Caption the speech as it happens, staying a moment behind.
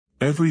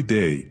Every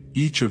day,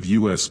 each of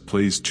us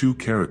plays two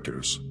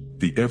characters,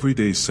 the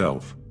everyday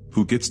self,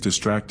 who gets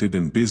distracted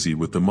and busy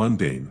with the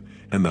mundane,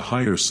 and the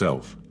higher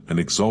self, an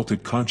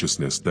exalted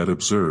consciousness that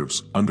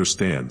observes,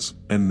 understands,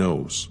 and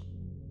knows.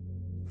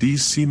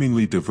 These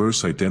seemingly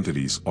diverse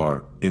identities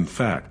are, in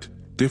fact,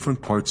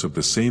 different parts of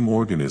the same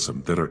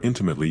organism that are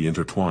intimately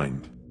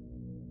intertwined.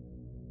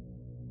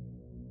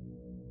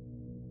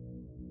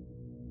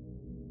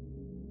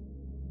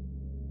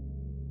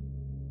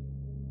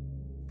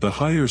 The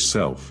higher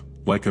self,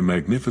 like a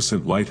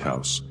magnificent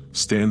lighthouse,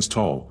 stands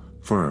tall,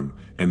 firm,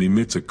 and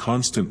emits a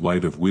constant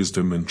light of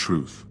wisdom and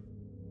truth.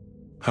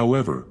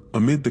 However,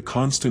 amid the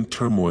constant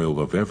turmoil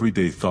of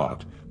everyday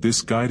thought,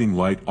 this guiding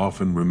light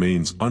often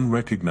remains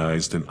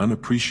unrecognized and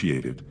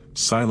unappreciated,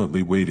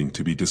 silently waiting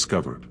to be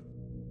discovered.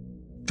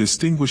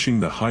 Distinguishing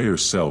the higher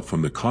self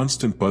from the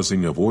constant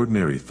buzzing of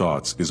ordinary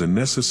thoughts is a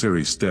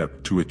necessary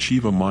step to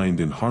achieve a mind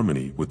in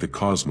harmony with the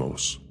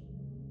cosmos.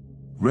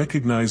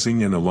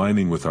 Recognizing and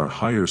aligning with our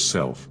higher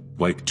self,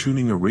 like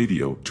tuning a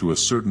radio to a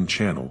certain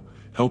channel,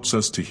 helps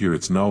us to hear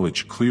its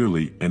knowledge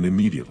clearly and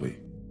immediately.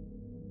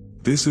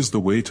 This is the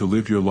way to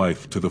live your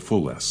life to the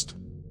fullest.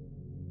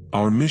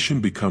 Our mission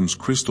becomes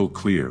crystal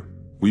clear.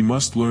 We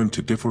must learn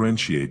to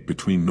differentiate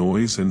between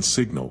noise and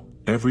signal,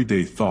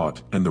 everyday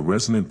thought and the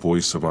resonant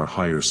voice of our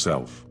higher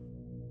self.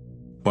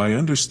 By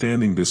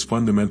understanding this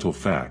fundamental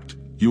fact,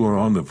 you are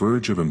on the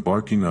verge of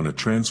embarking on a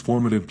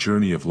transformative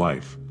journey of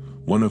life,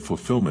 one of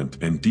fulfillment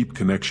and deep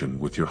connection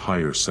with your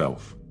higher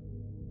self.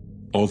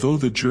 Although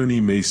the journey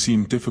may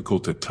seem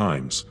difficult at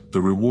times,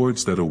 the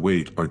rewards that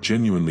await are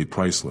genuinely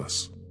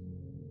priceless.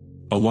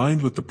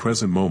 Aligned with the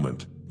present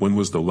moment, when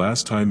was the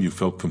last time you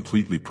felt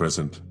completely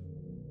present?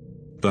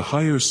 The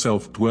higher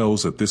self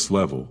dwells at this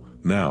level,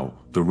 now,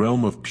 the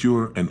realm of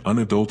pure and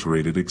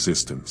unadulterated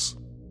existence.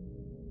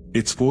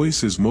 Its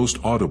voice is most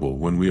audible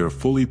when we are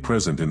fully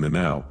present in the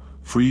now,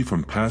 free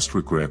from past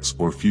regrets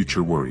or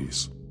future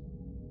worries.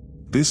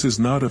 This is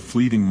not a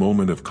fleeting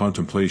moment of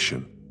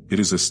contemplation, it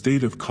is a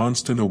state of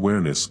constant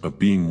awareness of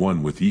being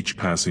one with each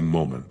passing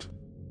moment.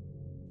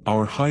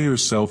 Our higher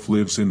self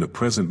lives in the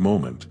present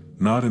moment,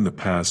 not in the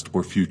past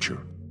or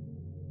future.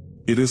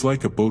 It is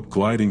like a boat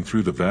gliding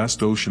through the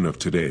vast ocean of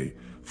today,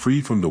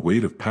 free from the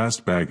weight of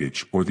past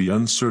baggage or the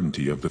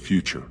uncertainty of the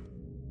future.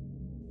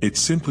 It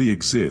simply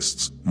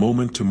exists,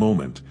 moment to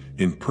moment,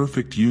 in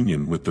perfect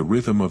union with the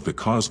rhythm of the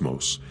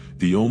cosmos,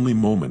 the only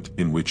moment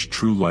in which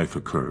true life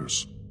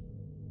occurs.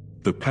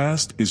 The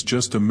past is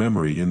just a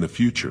memory in the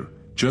future,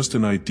 just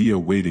an idea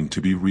waiting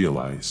to be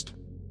realized.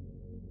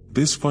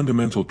 This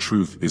fundamental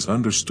truth is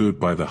understood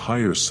by the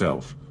higher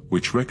self,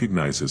 which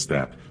recognizes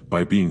that,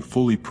 by being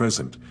fully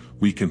present,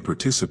 we can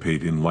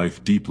participate in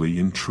life deeply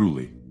and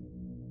truly.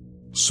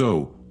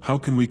 So, how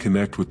can we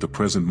connect with the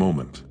present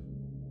moment?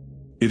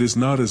 It is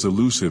not as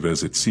elusive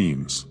as it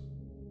seems.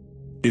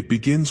 It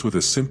begins with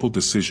a simple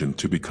decision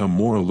to become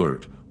more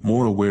alert,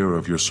 more aware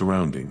of your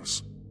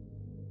surroundings.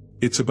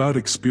 It's about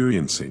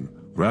experiencing,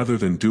 rather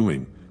than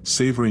doing,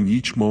 savoring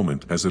each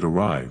moment as it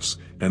arrives,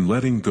 and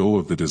letting go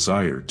of the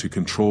desire to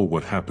control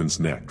what happens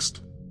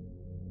next.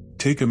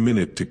 Take a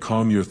minute to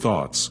calm your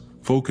thoughts,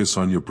 focus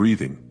on your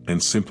breathing,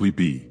 and simply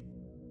be.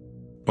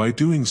 By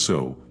doing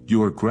so,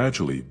 you are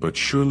gradually but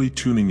surely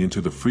tuning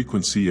into the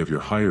frequency of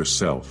your higher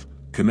self,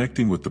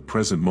 connecting with the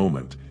present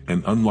moment,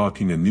 and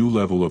unlocking a new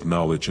level of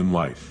knowledge and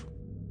life.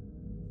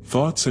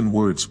 Thoughts and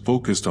words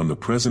focused on the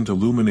present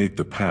illuminate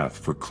the path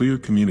for clear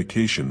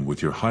communication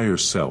with your higher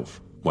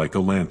self, like a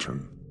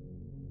lantern.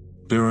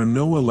 There are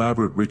no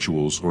elaborate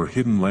rituals or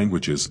hidden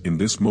languages in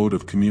this mode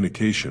of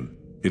communication.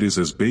 It is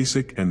as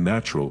basic and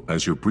natural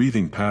as your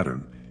breathing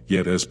pattern,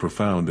 yet as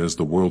profound as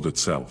the world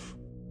itself.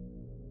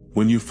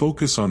 When you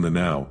focus on the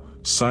now,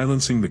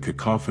 silencing the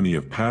cacophony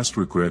of past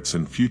regrets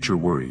and future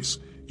worries,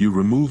 you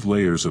remove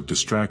layers of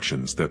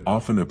distractions that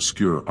often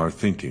obscure our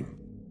thinking.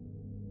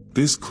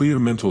 This clear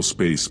mental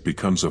space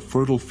becomes a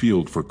fertile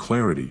field for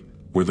clarity,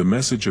 where the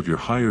message of your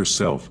higher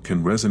self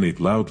can resonate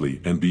loudly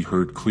and be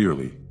heard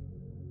clearly.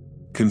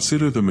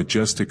 Consider the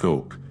majestic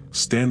oak,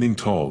 standing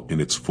tall in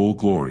its full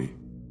glory.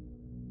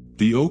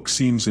 The oak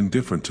seems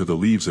indifferent to the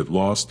leaves it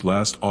lost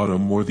last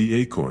autumn or the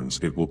acorns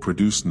it will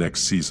produce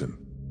next season.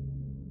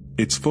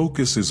 Its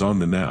focus is on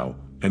the now,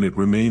 and it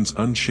remains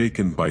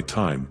unshaken by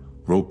time,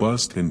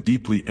 robust and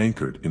deeply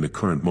anchored in the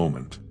current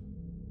moment.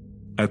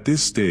 At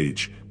this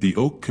stage, the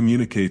oak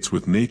communicates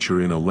with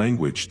nature in a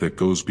language that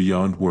goes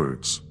beyond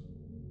words.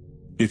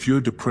 If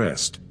you're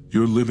depressed,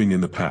 you're living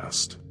in the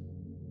past.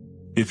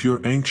 If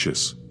you're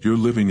anxious, you're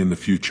living in the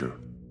future.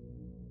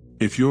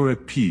 If you're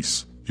at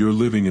peace, you're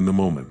living in the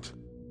moment.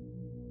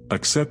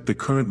 Accept the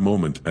current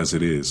moment as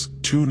it is,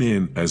 tune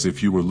in as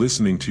if you were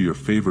listening to your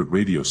favorite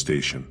radio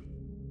station.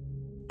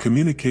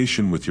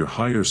 Communication with your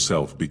higher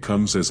self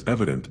becomes as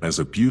evident as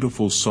a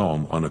beautiful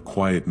psalm on a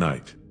quiet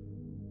night.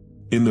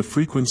 In the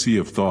frequency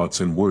of thoughts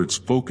and words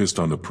focused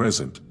on the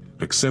present,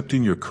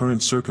 accepting your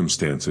current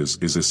circumstances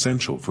is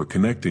essential for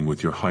connecting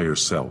with your higher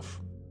self.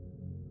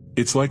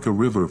 It's like a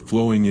river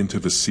flowing into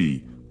the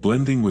sea,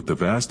 blending with the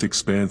vast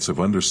expanse of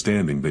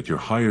understanding that your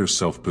higher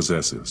self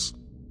possesses.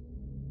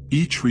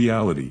 Each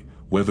reality,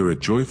 whether a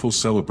joyful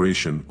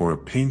celebration or a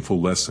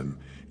painful lesson,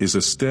 is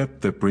a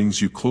step that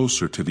brings you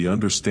closer to the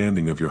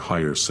understanding of your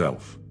higher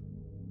self.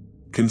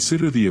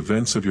 Consider the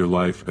events of your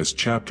life as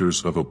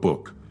chapters of a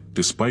book.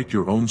 Despite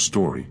your own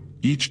story,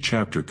 each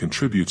chapter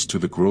contributes to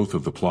the growth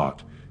of the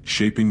plot,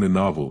 shaping the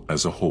novel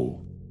as a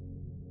whole.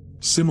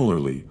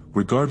 Similarly,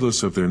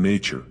 regardless of their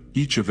nature,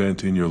 each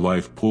event in your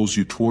life pulls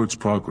you towards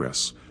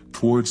progress,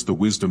 towards the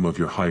wisdom of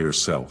your higher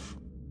self.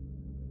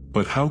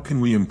 But how can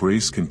we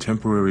embrace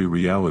contemporary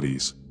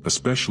realities,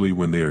 especially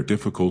when they are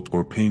difficult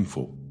or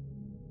painful?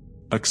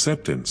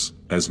 Acceptance,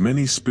 as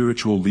many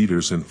spiritual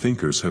leaders and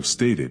thinkers have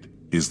stated,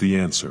 is the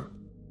answer.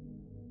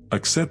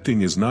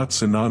 Accepting is not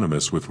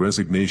synonymous with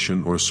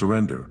resignation or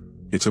surrender.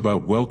 It's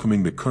about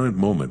welcoming the current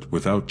moment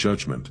without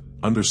judgment,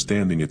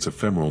 understanding its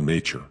ephemeral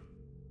nature.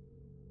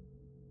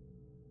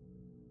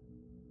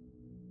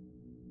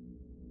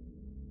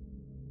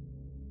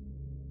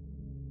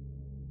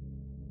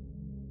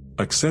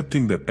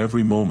 Accepting that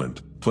every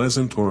moment,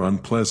 pleasant or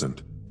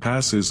unpleasant,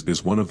 passes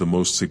is one of the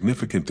most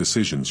significant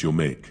decisions you'll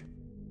make.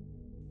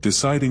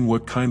 Deciding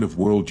what kind of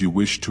world you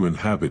wish to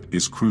inhabit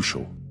is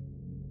crucial.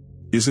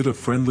 Is it a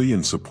friendly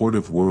and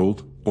supportive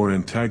world, or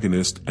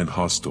antagonist and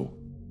hostile?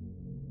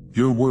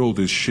 Your world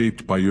is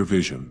shaped by your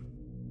vision.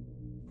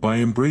 By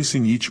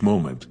embracing each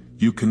moment,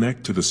 you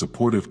connect to the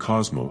supportive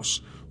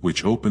cosmos,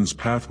 which opens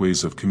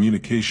pathways of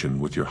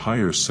communication with your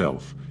higher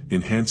self,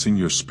 enhancing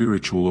your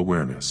spiritual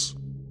awareness.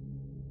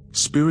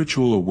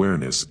 Spiritual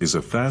awareness is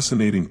a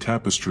fascinating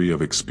tapestry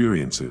of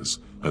experiences,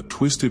 a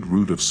twisted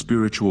route of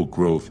spiritual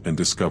growth and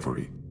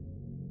discovery.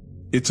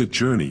 It's a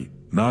journey,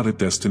 not a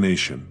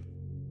destination.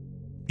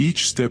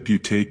 Each step you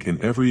take and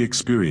every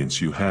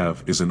experience you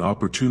have is an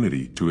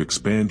opportunity to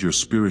expand your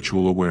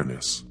spiritual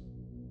awareness.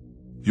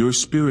 Your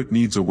spirit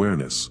needs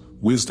awareness,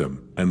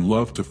 wisdom, and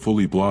love to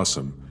fully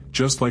blossom,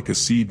 just like a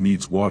seed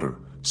needs water,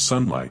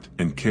 sunlight,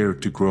 and care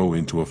to grow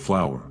into a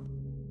flower.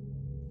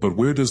 But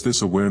where does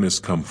this awareness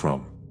come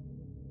from?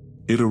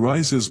 It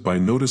arises by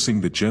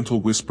noticing the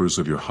gentle whispers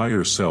of your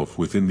higher self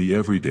within the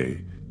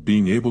everyday,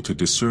 being able to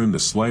discern the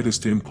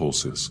slightest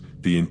impulses,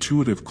 the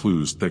intuitive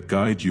clues that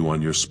guide you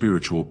on your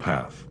spiritual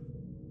path.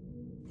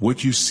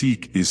 What you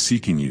seek is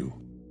seeking you.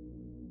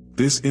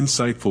 This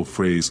insightful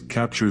phrase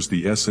captures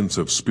the essence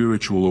of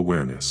spiritual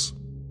awareness.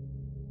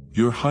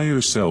 Your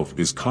higher self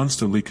is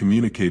constantly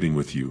communicating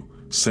with you,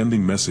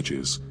 sending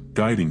messages,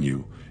 guiding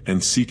you,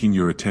 and seeking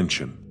your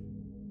attention.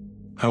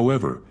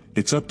 However,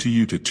 it's up to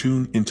you to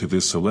tune into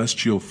this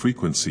celestial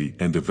frequency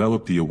and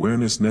develop the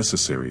awareness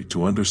necessary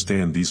to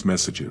understand these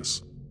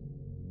messages.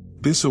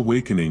 This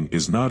awakening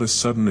is not a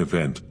sudden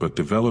event but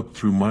developed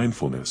through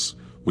mindfulness,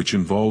 which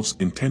involves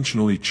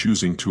intentionally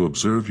choosing to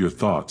observe your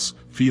thoughts,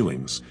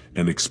 feelings,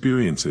 and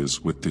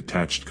experiences with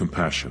detached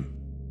compassion.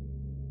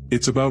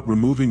 It's about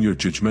removing your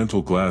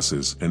judgmental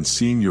glasses and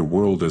seeing your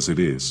world as it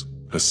is,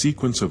 a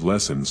sequence of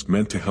lessons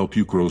meant to help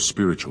you grow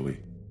spiritually.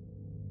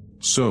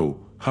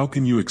 So, how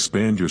can you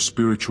expand your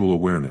spiritual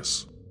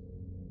awareness?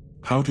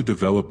 How to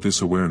develop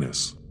this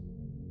awareness?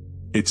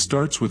 It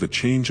starts with a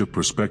change of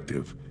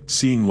perspective,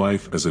 seeing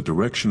life as a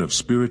direction of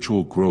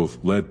spiritual growth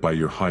led by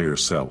your higher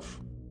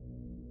self.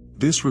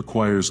 This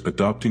requires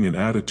adopting an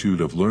attitude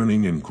of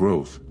learning and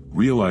growth,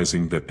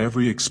 realizing that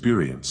every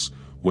experience,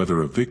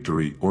 whether a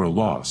victory or a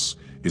loss,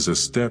 is a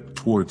step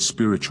towards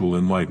spiritual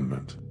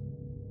enlightenment.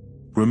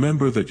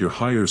 Remember that your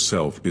higher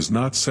self is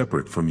not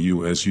separate from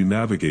you as you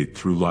navigate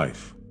through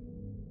life.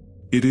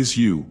 It is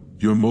you,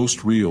 your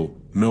most real,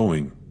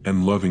 knowing,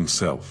 and loving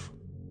self.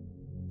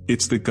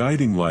 It's the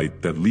guiding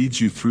light that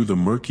leads you through the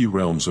murky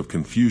realms of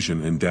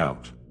confusion and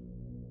doubt.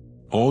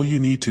 All you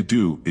need to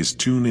do is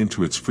tune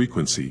into its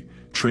frequency,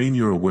 train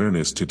your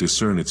awareness to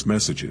discern its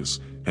messages,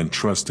 and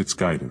trust its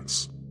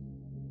guidance.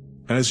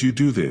 As you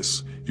do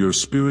this, your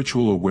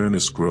spiritual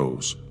awareness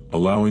grows,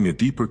 allowing a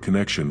deeper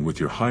connection with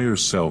your higher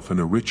self and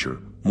a richer,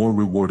 more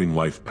rewarding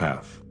life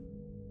path.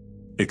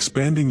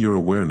 Expanding your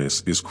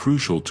awareness is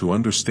crucial to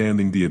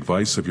understanding the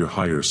advice of your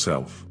higher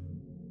self.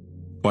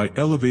 By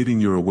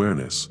elevating your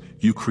awareness,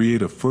 you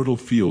create a fertile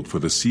field for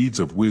the seeds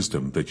of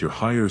wisdom that your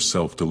higher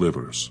self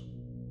delivers.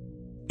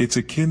 It's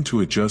akin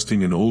to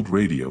adjusting an old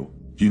radio.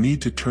 You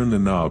need to turn the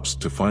knobs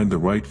to find the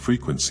right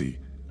frequency,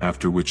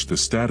 after which the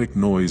static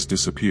noise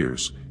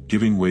disappears,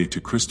 giving way to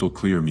crystal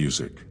clear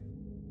music.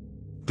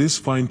 This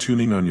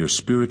fine-tuning on your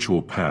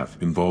spiritual path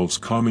involves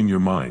calming your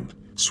mind,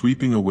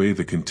 sweeping away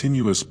the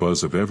continuous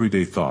buzz of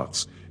everyday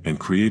thoughts, and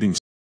creating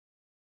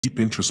deep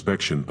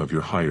introspection of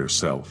your higher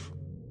self.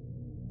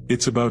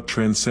 It's about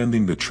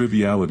transcending the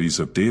trivialities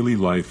of daily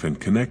life and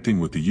connecting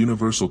with the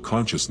universal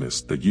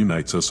consciousness that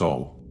unites us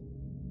all.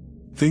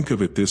 Think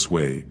of it this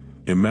way: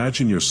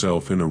 imagine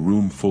yourself in a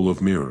room full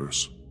of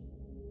mirrors.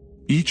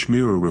 Each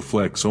mirror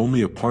reflects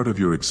only a part of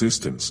your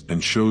existence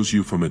and shows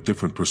you from a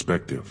different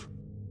perspective.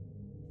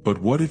 But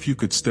what if you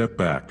could step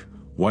back,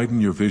 widen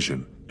your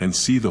vision, and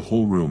see the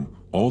whole room,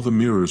 all the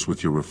mirrors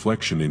with your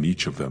reflection in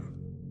each of them?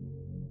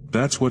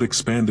 That's what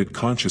expanded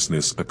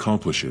consciousness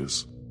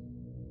accomplishes.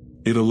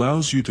 It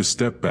allows you to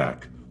step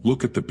back,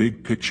 look at the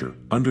big picture,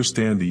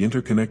 understand the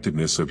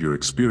interconnectedness of your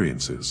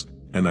experiences,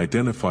 and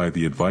identify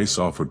the advice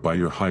offered by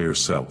your higher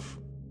self.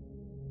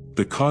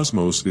 The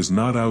cosmos is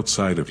not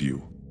outside of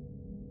you.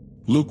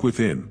 Look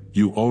within,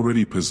 you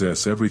already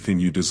possess everything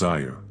you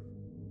desire.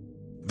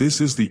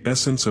 This is the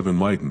essence of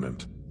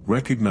enlightenment,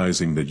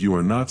 recognizing that you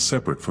are not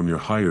separate from your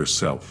higher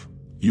self,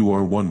 you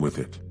are one with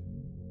it.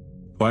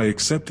 By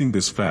accepting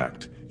this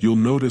fact, you'll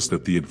notice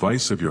that the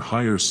advice of your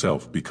higher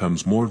self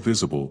becomes more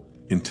visible,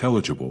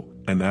 intelligible,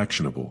 and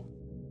actionable.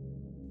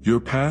 Your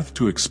path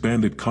to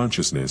expanded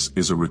consciousness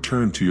is a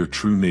return to your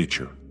true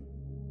nature.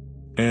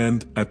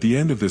 And, at the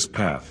end of this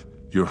path,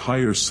 your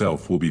higher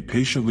self will be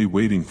patiently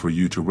waiting for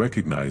you to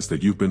recognize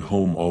that you've been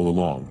home all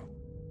along.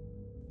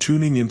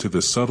 Tuning into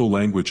the subtle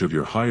language of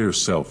your higher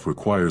self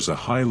requires a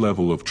high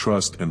level of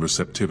trust and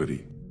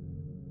receptivity.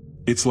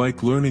 It's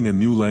like learning a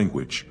new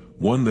language,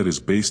 one that is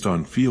based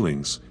on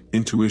feelings,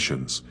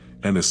 intuitions,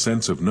 and a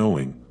sense of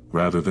knowing,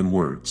 rather than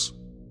words.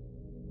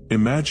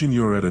 Imagine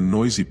you're at a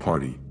noisy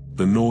party,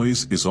 the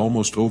noise is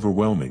almost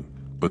overwhelming,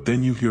 but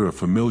then you hear a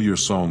familiar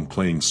song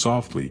playing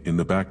softly in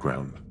the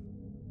background.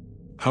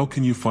 How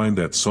can you find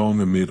that song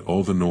amid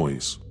all the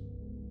noise?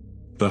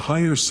 The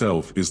higher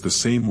self is the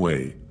same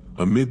way.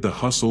 Amid the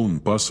hustle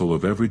and bustle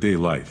of everyday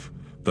life,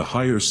 the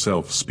higher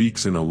self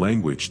speaks in a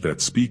language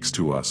that speaks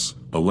to us,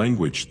 a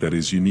language that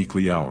is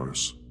uniquely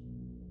ours.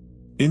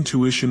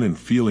 Intuition and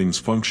feelings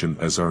function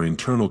as our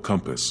internal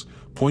compass,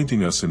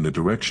 pointing us in the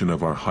direction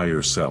of our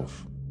higher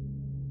self.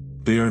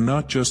 They are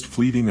not just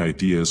fleeting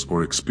ideas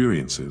or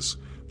experiences,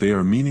 they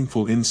are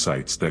meaningful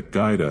insights that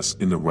guide us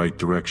in the right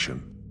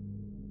direction.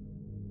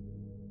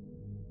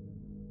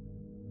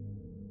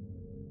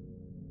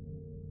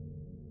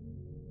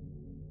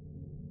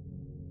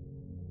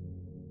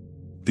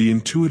 The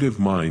intuitive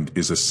mind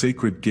is a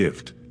sacred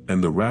gift,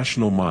 and the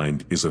rational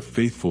mind is a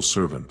faithful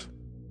servant.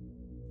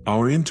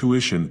 Our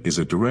intuition is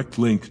a direct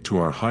link to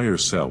our higher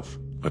self,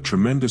 a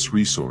tremendous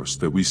resource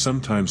that we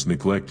sometimes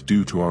neglect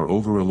due to our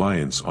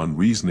over-reliance on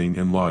reasoning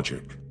and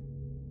logic.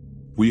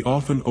 We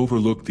often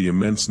overlook the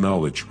immense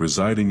knowledge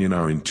residing in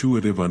our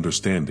intuitive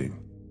understanding.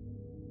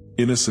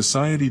 In a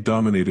society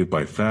dominated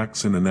by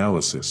facts and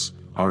analysis,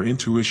 our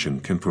intuition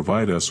can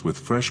provide us with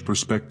fresh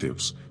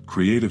perspectives,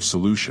 creative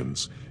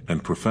solutions,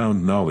 and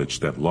profound knowledge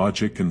that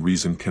logic and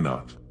reason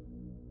cannot.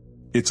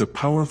 It's a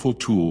powerful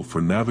tool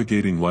for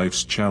navigating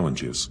life's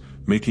challenges,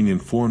 making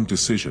informed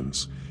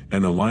decisions,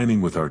 and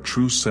aligning with our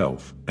true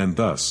self, and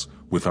thus,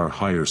 with our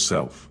higher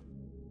self.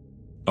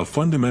 A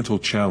fundamental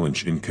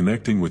challenge in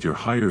connecting with your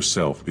higher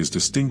self is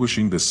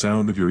distinguishing the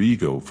sound of your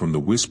ego from the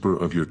whisper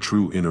of your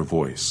true inner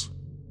voice.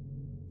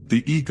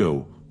 The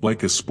ego,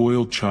 like a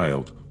spoiled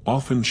child,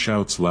 often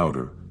shouts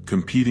louder,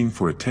 competing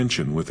for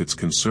attention with its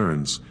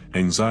concerns,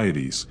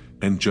 anxieties,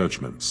 and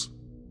judgments.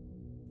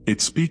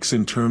 It speaks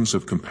in terms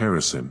of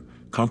comparison,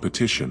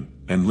 competition,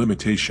 and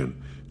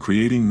limitation,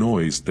 creating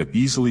noise that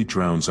easily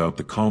drowns out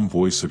the calm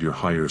voice of your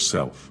higher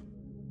self.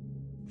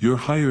 Your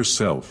higher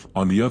self,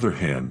 on the other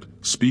hand,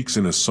 speaks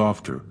in a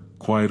softer,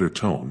 quieter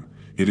tone.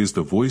 It is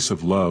the voice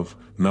of love,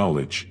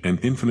 knowledge, and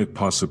infinite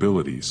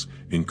possibilities,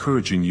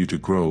 encouraging you to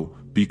grow,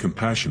 be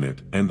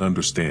compassionate, and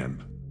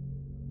understand.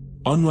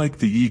 Unlike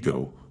the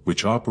ego,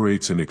 which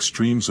operates in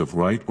extremes of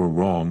right or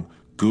wrong,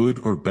 good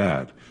or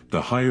bad,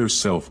 the higher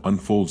self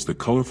unfolds the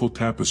colorful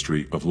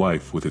tapestry of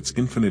life with its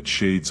infinite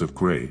shades of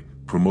gray,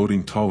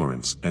 promoting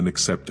tolerance and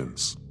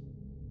acceptance.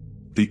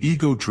 The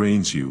ego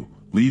drains you,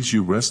 leaves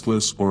you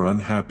restless or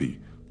unhappy,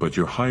 but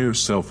your higher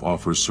self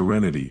offers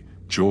serenity,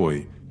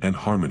 joy, and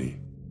harmony.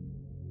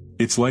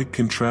 It's like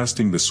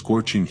contrasting the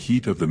scorching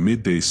heat of the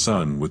midday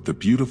sun with the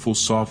beautiful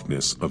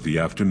softness of the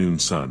afternoon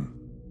sun.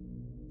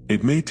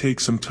 It may take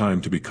some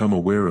time to become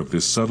aware of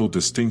this subtle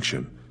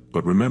distinction,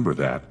 but remember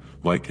that,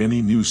 like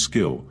any new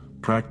skill,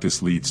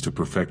 practice leads to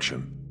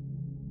perfection.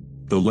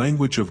 The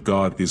language of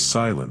God is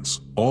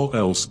silence, all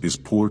else is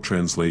poor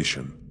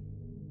translation.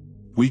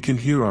 We can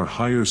hear our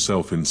higher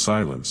self in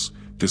silence,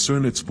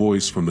 discern its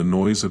voice from the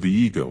noise of the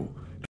ego,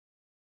 and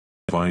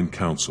divine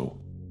counsel.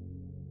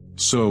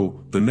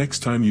 So, the next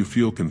time you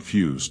feel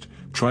confused,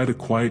 try to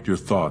quiet your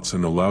thoughts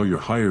and allow your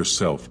higher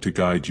self to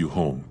guide you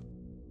home.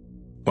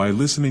 By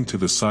listening to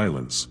the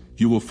silence,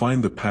 you will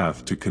find the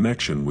path to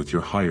connection with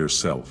your higher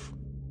self.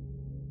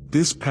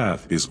 This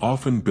path is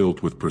often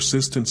built with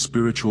persistent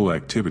spiritual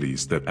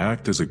activities that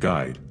act as a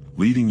guide,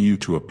 leading you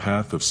to a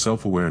path of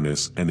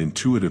self-awareness and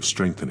intuitive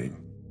strengthening.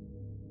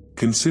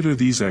 Consider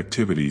these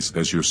activities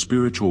as your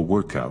spiritual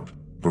workout,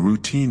 a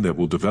routine that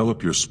will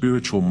develop your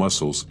spiritual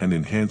muscles and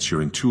enhance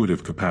your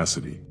intuitive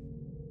capacity.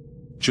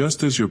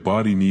 Just as your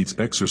body needs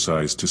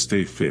exercise to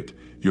stay fit,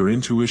 your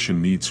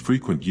intuition needs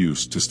frequent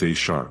use to stay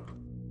sharp.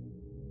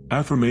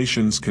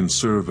 Affirmations can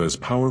serve as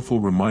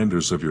powerful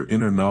reminders of your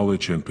inner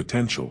knowledge and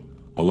potential,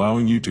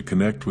 allowing you to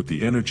connect with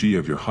the energy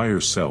of your higher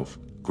self,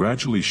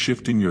 gradually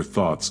shifting your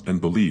thoughts and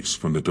beliefs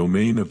from the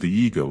domain of the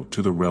ego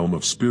to the realm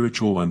of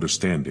spiritual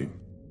understanding.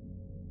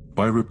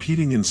 By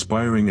repeating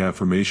inspiring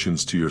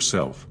affirmations to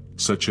yourself,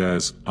 such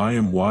as, "I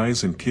am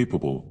wise and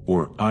capable,"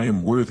 or "I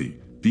am worthy,"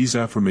 these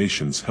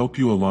affirmations help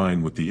you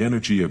align with the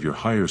energy of your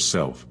higher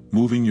self,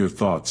 moving your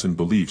thoughts and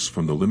beliefs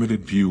from the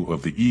limited view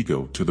of the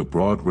ego to the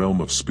broad realm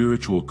of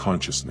spiritual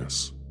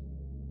consciousness.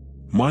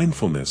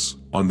 Mindfulness,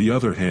 on the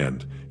other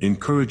hand,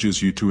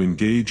 encourages you to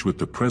engage with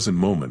the present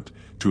moment,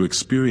 to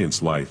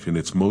experience life in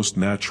its most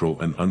natural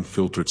and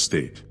unfiltered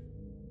state.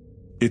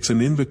 It's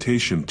an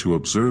invitation to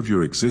observe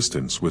your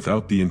existence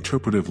without the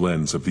interpretive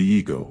lens of the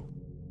ego.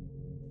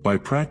 By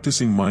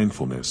practicing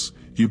mindfulness,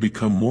 you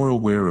become more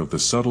aware of the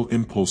subtle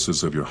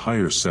impulses of your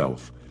higher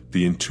self,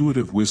 the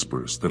intuitive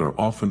whispers that are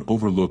often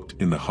overlooked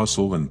in the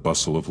hustle and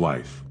bustle of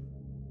life.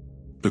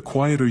 The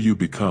quieter you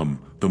become,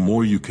 the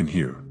more you can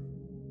hear.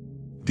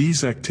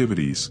 These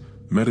activities,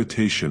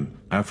 meditation,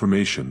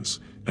 affirmations,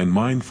 and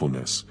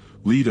mindfulness,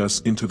 lead us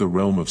into the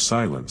realm of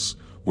silence,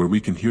 where we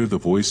can hear the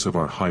voice of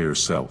our higher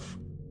self.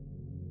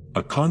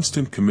 A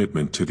constant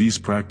commitment to these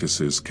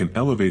practices can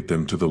elevate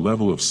them to the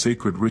level of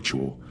sacred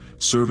ritual,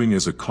 serving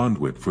as a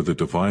conduit for the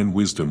divine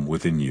wisdom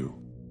within you.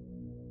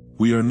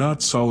 We are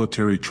not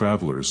solitary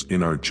travelers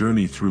in our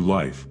journey through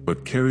life,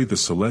 but carry the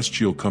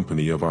celestial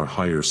company of our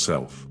higher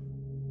self.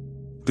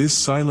 This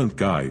silent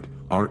guide,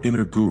 our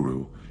inner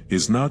guru,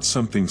 is not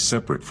something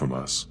separate from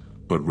us,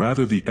 but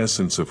rather the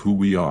essence of who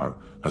we are,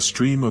 a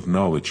stream of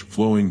knowledge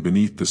flowing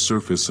beneath the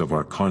surface of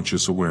our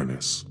conscious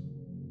awareness.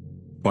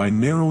 By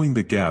narrowing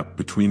the gap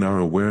between our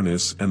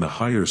awareness and the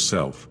higher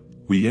self,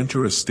 we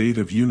enter a state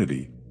of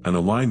unity, an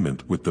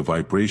alignment with the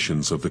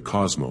vibrations of the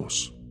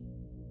cosmos.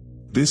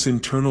 This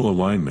internal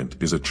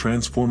alignment is a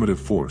transformative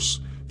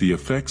force, the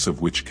effects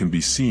of which can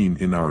be seen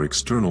in our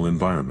external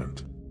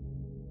environment.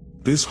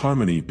 This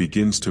harmony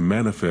begins to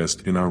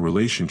manifest in our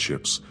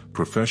relationships,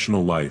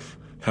 professional life,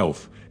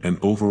 health, and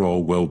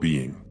overall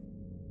well-being.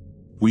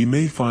 We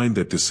may find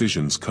that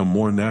decisions come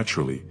more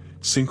naturally,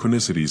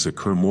 synchronicities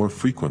occur more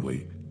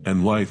frequently,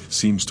 and life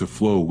seems to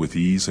flow with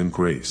ease and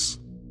grace.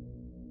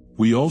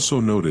 We also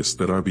notice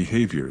that our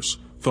behaviors,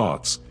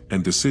 thoughts,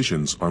 and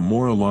decisions are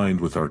more aligned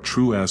with our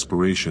true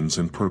aspirations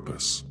and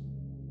purpose.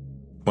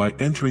 By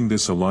entering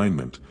this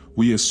alignment,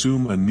 we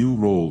assume a new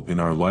role in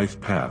our life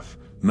path,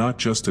 not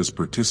just as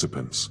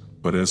participants,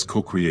 but as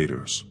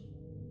co-creators.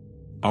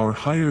 Our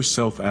higher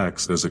self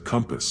acts as a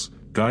compass,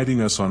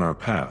 guiding us on our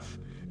path,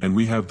 and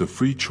we have the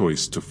free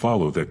choice to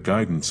follow that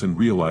guidance and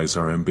realize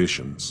our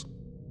ambitions.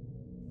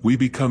 We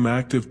become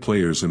active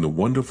players in the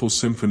wonderful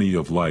symphony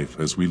of life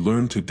as we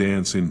learn to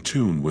dance in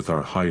tune with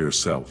our higher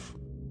self.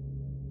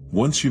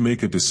 Once you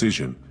make a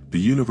decision, the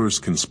universe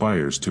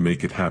conspires to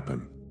make it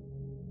happen.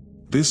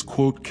 This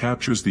quote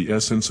captures the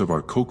essence of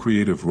our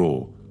co-creative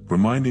role,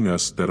 reminding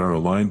us that our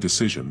aligned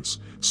decisions,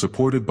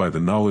 supported by the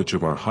knowledge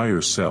of our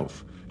higher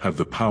self, have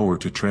the power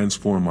to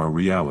transform our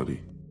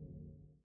reality.